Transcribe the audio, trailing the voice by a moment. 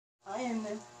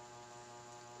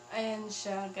Ayan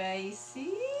siya, guys.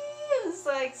 See? I'm so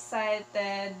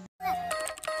excited.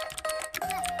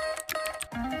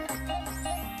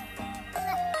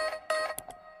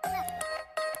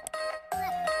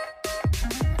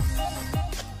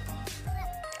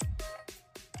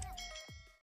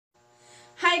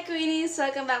 Hi Queenies!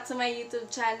 Welcome back to my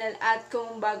YouTube channel. At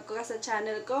kung bago ka sa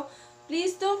channel ko,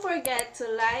 please don't forget to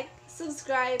like,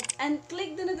 subscribe, and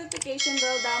click the notification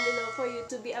bell down below for you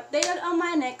to be updated on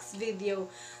my next video.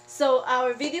 So,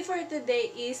 our video for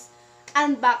today is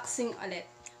unboxing ulit.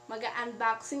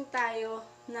 Mag-unboxing tayo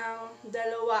ng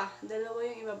dalawa. Dalawa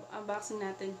yung unboxing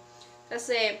natin.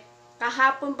 Kasi,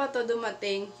 kahapon pa to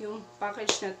dumating yung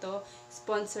package na to,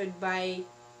 sponsored by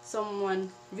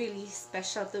someone really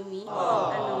special to me.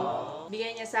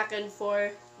 Bigay niya sa akin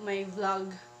for my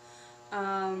vlog.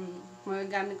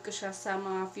 Magagamit ko siya sa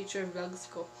mga future vlogs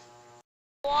ko.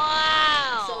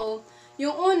 Wow! So,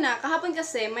 yung una, kahapon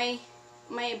kasi may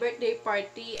birthday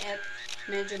party at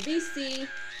medyo busy,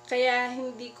 kaya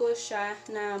hindi ko siya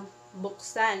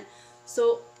nabuksan.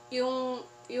 So, yung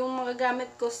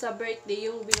magagamit ko sa birthday,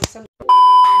 yung binuksan.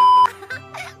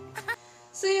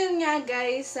 So, yun nga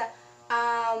guys,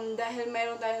 dahil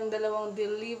mayroon tayong dalawang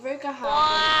deliver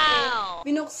kahapon,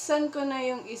 binuksan ko na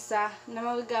yung isa na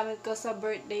magagamit ko sa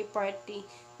birthday party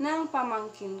ng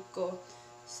pamangkin ko.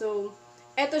 So,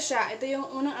 eto siya. Ito yung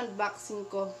unang unboxing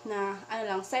ko na,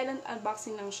 silent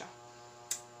unboxing lang siya.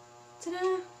 Tada!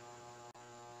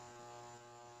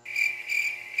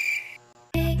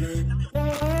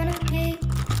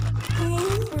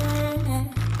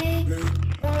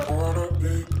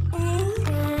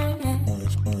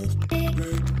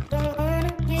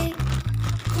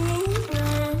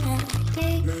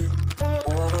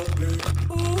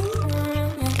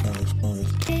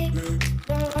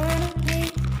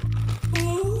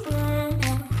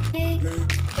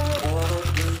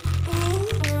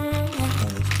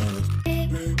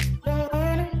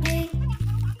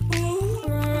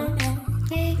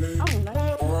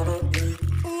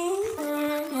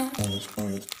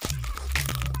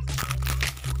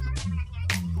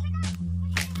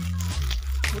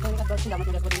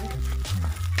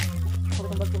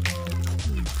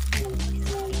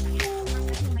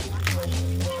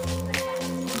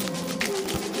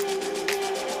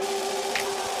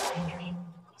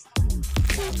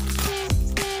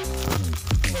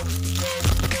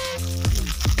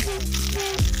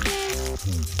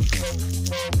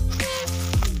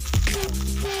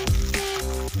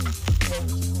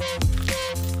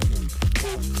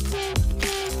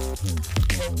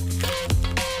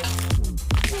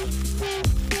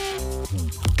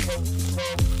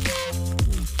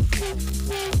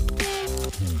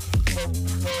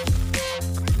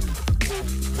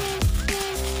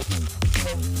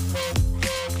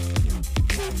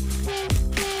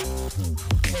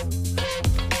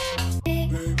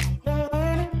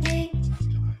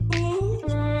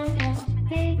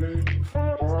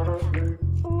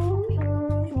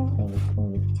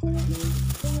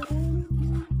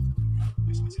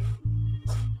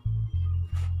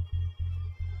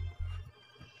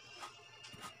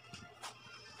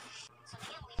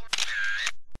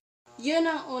 Yun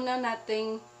ang una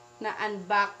nating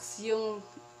na-unbox, yung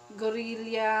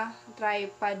gorilla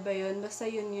tripod ba yun? Basta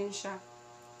yun siya.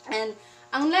 And,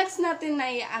 ang next natin na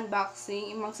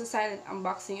i-unboxing, magsa-silent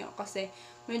unboxing ako kasi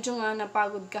medyo nga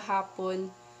napagod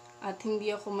kahapon at hindi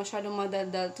ako masyadong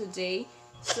madaldal today.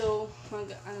 So,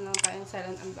 lang tayong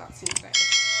silent unboxing guys.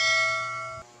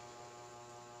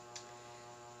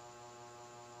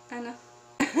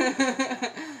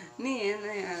 Niyan,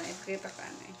 ipakita ka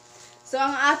na eh. So,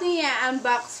 ang ating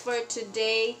i-unbox for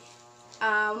today,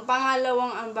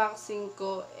 pangalawang unboxing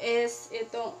ko is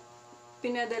itong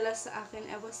pinadala sa akin.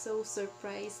 I was so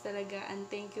surprised talaga. And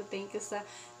thank you sa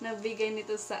nabigay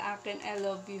nito sa akin. I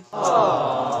love you.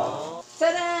 Aww.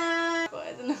 Tada!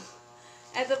 Ito na.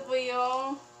 Ito po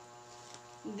yung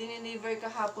dineliver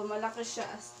kahapon. Malaki siya.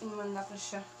 As in, malaki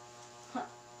siya.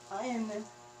 Ayan na.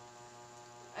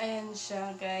 Ayan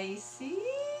siya, guys. See?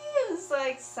 I'm so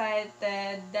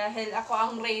excited. Dahil ako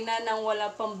ang reyna ng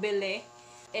wala pang bili.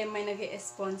 May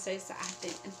nag-i-sponsor sa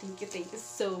atin. And thank you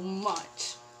so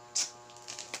much.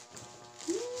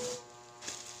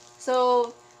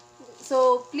 So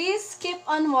please keep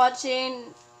on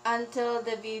watching until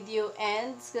the video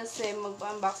ends. Kasi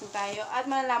mag-unboxing tayo. At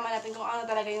malalaman natin kung ano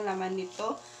talaga yung laman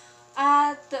nito.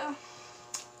 At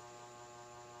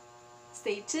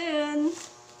stay tuned!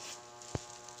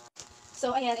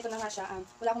 So, ayan, ito na nga siya.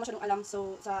 Wala akong masyadong alam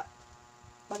sa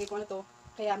bagay ko ano to.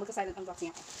 Kaya magka-silent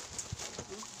unboxing ako.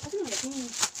 Kasi naman yun.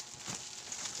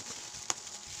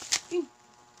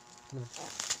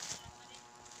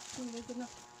 Ito na.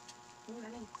 Oh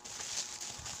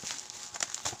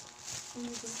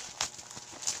my God.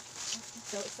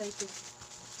 So excited.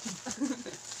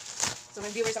 So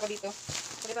may viewers ako dito.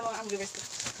 Pakita mo ang viewers ko.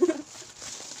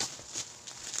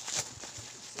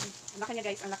 So, ang laki niya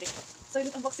guys, ang laki. So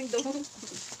yung unboxing daw.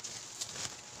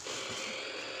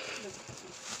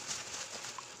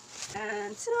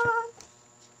 And tada!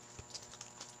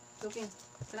 So okay,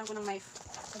 kailangan ko ng knife.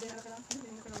 Sabi na kailangan ko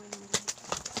ng knife.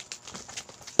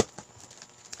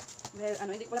 Well,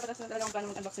 hindi ko wala pa talaga ang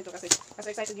plano mag-unbox nito kasi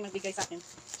excited yung magbigay sa akin.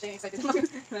 Siya yung excited.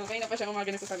 Kaya na pa siya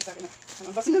umaga nagsasabi sa akin na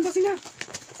unboxing na.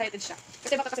 Excited siya.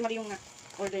 Kasi baka kasi mali yung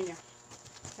order niya.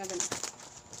 Sabi na.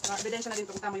 Ebidensya na din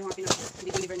ito kung tama yung mga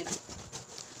pinag-deliver nila.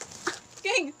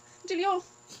 King! Julio!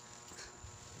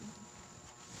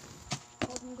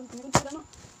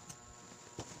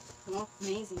 Oh,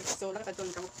 amazing. So, lakad ko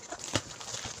ng kamot.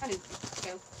 Ano yun?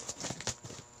 Kel.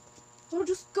 Oh,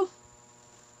 Diyos ko!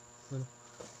 Ano?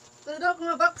 Tadok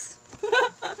mga box!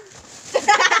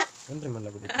 Ano rin man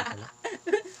lago dito pala?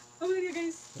 Oh my God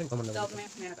guys! Rin ka man lago Stop, dito.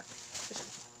 may na ta.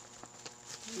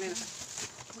 May na ta.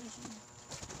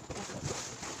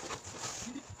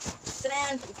 So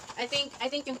then, I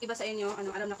think yung iba sa inyo,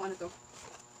 alam na kung ano to.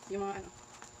 Yung mga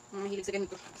mga mahilig sa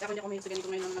ganito. Kasi ako hindi ako mahilig sa ganito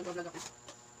ngayon nang nag-vlog ako.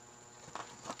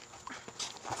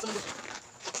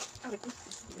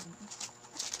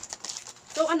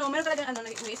 So meron talaga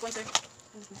nag-sponsor.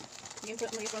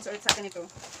 Nag-sponsor ulit sa akin ito.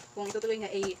 Kung itutuloy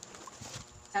niya,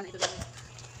 sana itutuloy.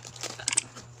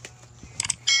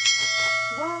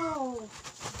 Wow!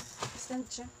 Stand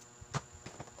siya.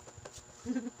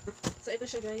 So ito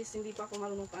siya guys, hindi pa ako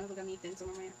marunong paano gamitin. So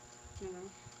mamaya, ano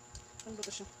ba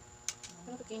ito siya?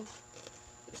 Ano ito, King?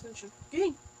 Stand siya.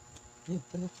 King! Yan,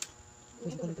 tala.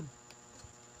 Ito pala ito.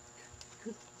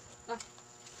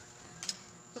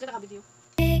 Pakita ka video.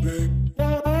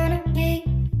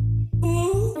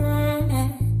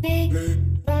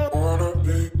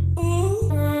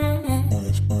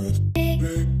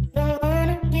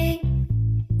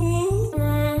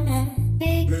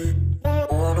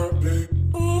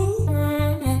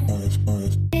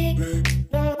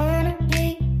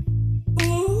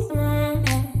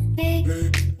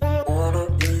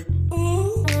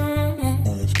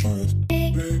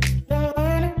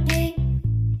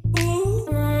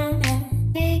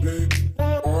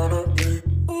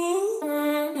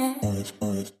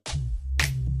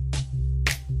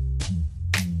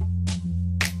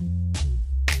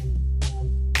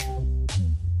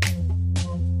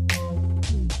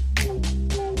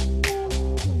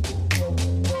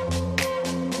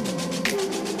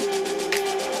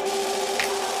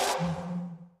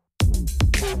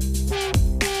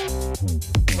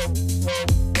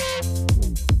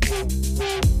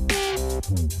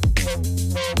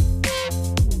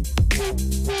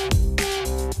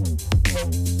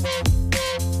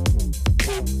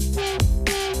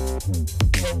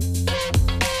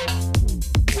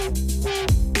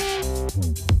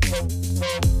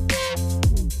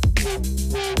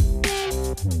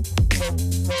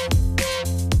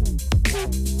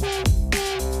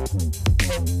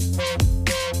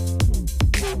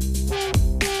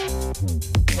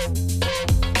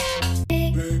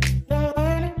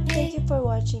 Thank you for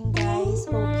watching guys.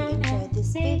 Hope you enjoyed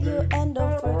this video and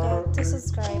don't forget to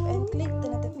subscribe and click the